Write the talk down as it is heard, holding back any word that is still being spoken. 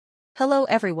Hello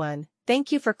everyone,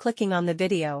 thank you for clicking on the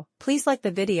video. Please like the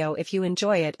video if you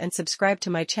enjoy it and subscribe to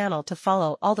my channel to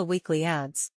follow all the weekly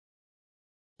ads.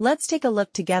 Let's take a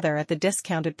look together at the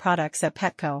discounted products at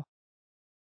Petco.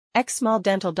 X Small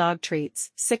Dental Dog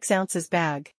Treats, 6 ounces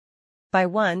bag. Buy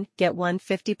one, get one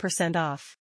 50%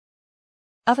 off.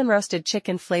 Oven Roasted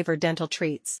Chicken Flavor Dental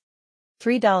Treats.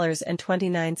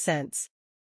 $3.29.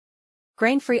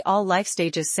 Grain-free all life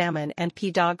stages salmon and pea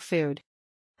dog food.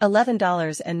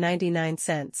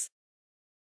 $11.99.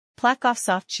 Plack Off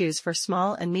Soft Chews for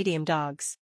small and medium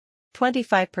dogs.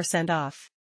 25% off.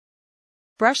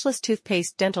 Brushless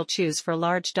Toothpaste Dental Chews for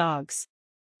large dogs.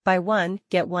 Buy one,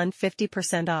 get one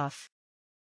 50% off.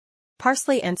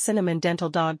 Parsley and Cinnamon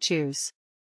Dental Dog Chews.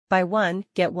 Buy one,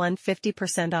 get one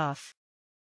 50% off.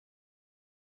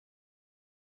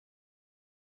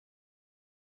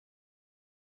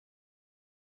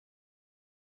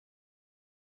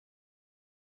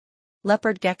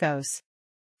 Leopard Geckos.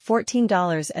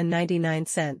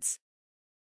 $14.99.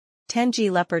 10G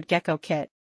Leopard Gecko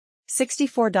Kit.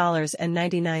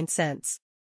 $64.99.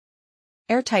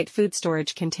 Airtight Food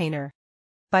Storage Container.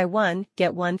 Buy one,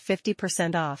 get one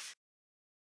 50% off.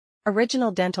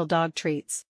 Original Dental Dog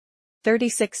Treats.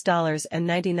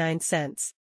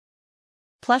 $36.99.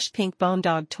 Plush Pink Bone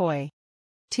Dog Toy.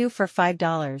 2 for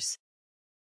 $5.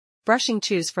 Brushing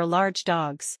Chews for large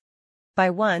dogs. Buy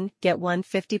one, get one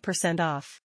 50%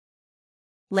 off.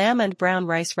 Lamb and Brown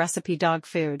Rice Recipe Dog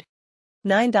Food.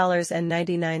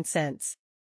 $9.99.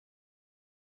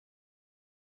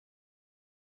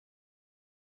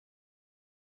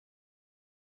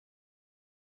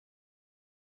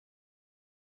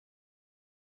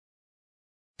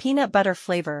 Peanut Butter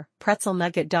Flavor Pretzel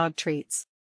Nugget Dog Treats.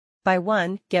 Buy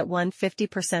one, get one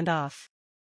 50% off.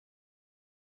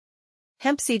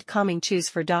 Hemp Seed Calming Chews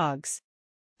for Dogs.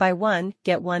 Buy one,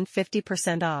 get one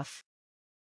 50% off.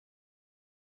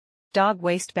 Dog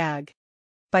Waste Bag.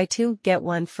 Buy two, get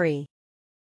one free.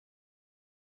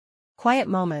 Quiet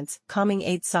Moments Calming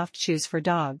Aid Soft Chews for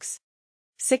Dogs.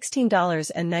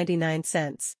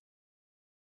 $16.99.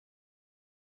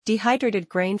 Dehydrated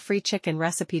Grain-Free Chicken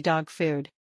Recipe Dog Food.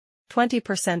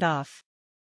 20% off.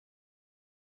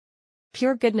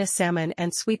 Pure Goodness Salmon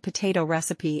and Sweet Potato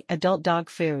Recipe Adult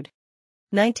Dog Food.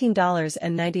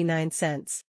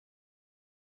 $19.99.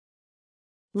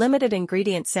 Limited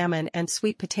Ingredient Salmon and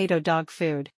Sweet Potato Dog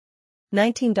Food.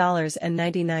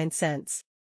 $19.99.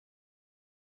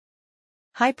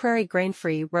 High Prairie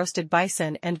Grain-Free Roasted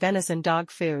Bison and Venison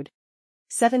Dog Food.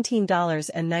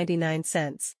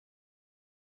 $17.99.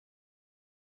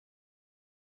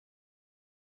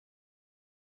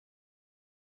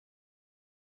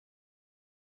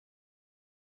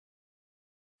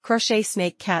 Crochet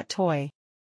Snake Cat Toy.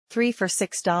 3 for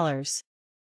 $6.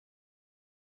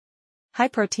 High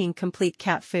Protein Complete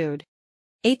Cat Food.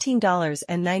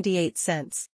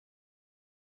 $18.98.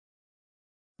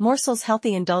 Morsels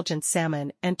Healthy Indulgence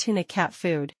Salmon and Tuna Cat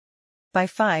Food. Buy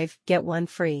 5, get 1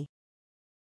 free.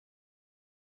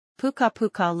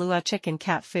 Puka Luau Chicken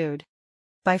Cat Food.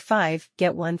 Buy 5,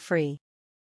 get 1 free.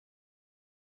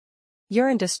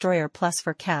 Urine Destroyer Plus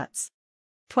for Cats.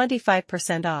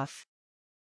 25% off.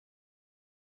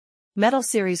 Metal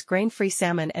Series Grain-Free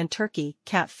Salmon and Turkey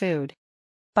Cat Food.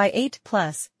 Buy 8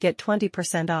 plus, get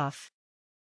 20% off.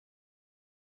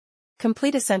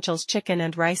 Complete Essentials Chicken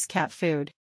and Rice Cat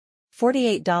Food.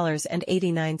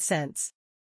 $48.89.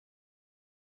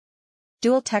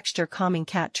 Dual Texture Calming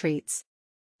Cat Treats.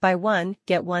 Buy one,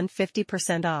 get one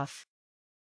 50% off.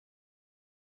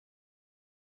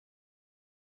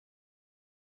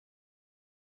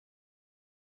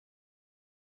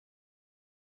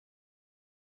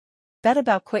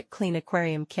 Betabow Quick Clean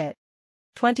Aquarium Kit.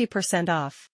 20%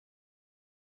 off.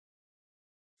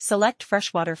 Select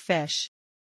Freshwater Fish.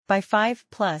 Buy 5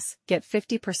 plus, get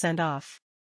 50% off.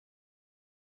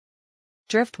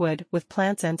 Driftwood with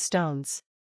Plants and Stones.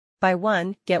 Buy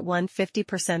one, get one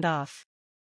 50% off.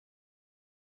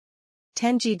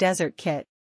 10G Desert Kit.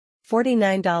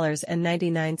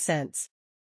 $49.99.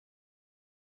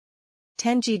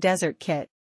 10G Desert Kit.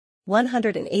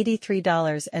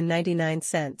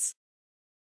 $183.99.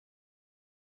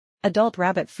 Adult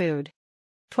Rabbit Food.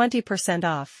 20%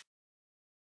 off.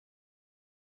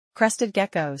 Crested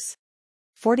Geckos.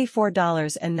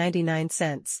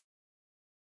 $44.99.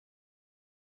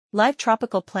 Live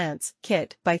Tropical Plants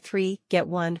Kit. Buy 3, get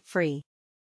 1 free.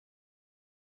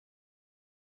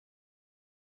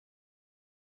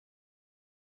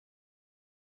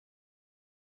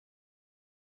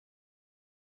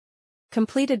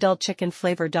 Complete Adult Chicken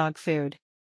Flavor Dog Food.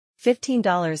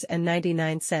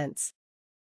 $15.99.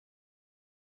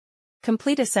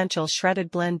 Complete Essential Shredded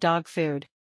Blend Dog Food.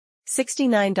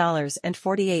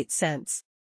 $69.48.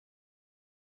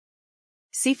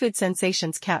 Seafood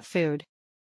Sensations cat food.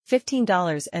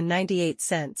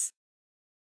 $15.98.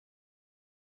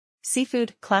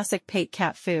 Seafood Classic Pate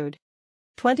cat food.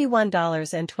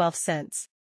 $21.12.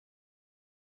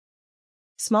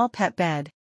 Small pet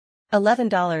bed.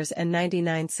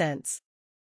 $11.99.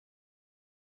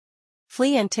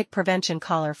 Flea and tick prevention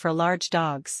collar for large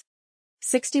dogs.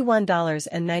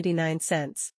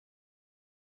 $61.99.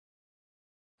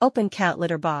 Open cat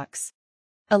litter box.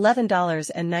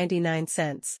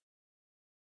 $11.99.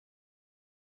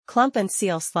 Clump and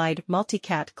Seal Slide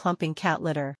Multi-Cat Clumping Cat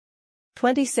Litter.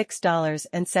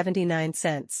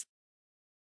 $26.79.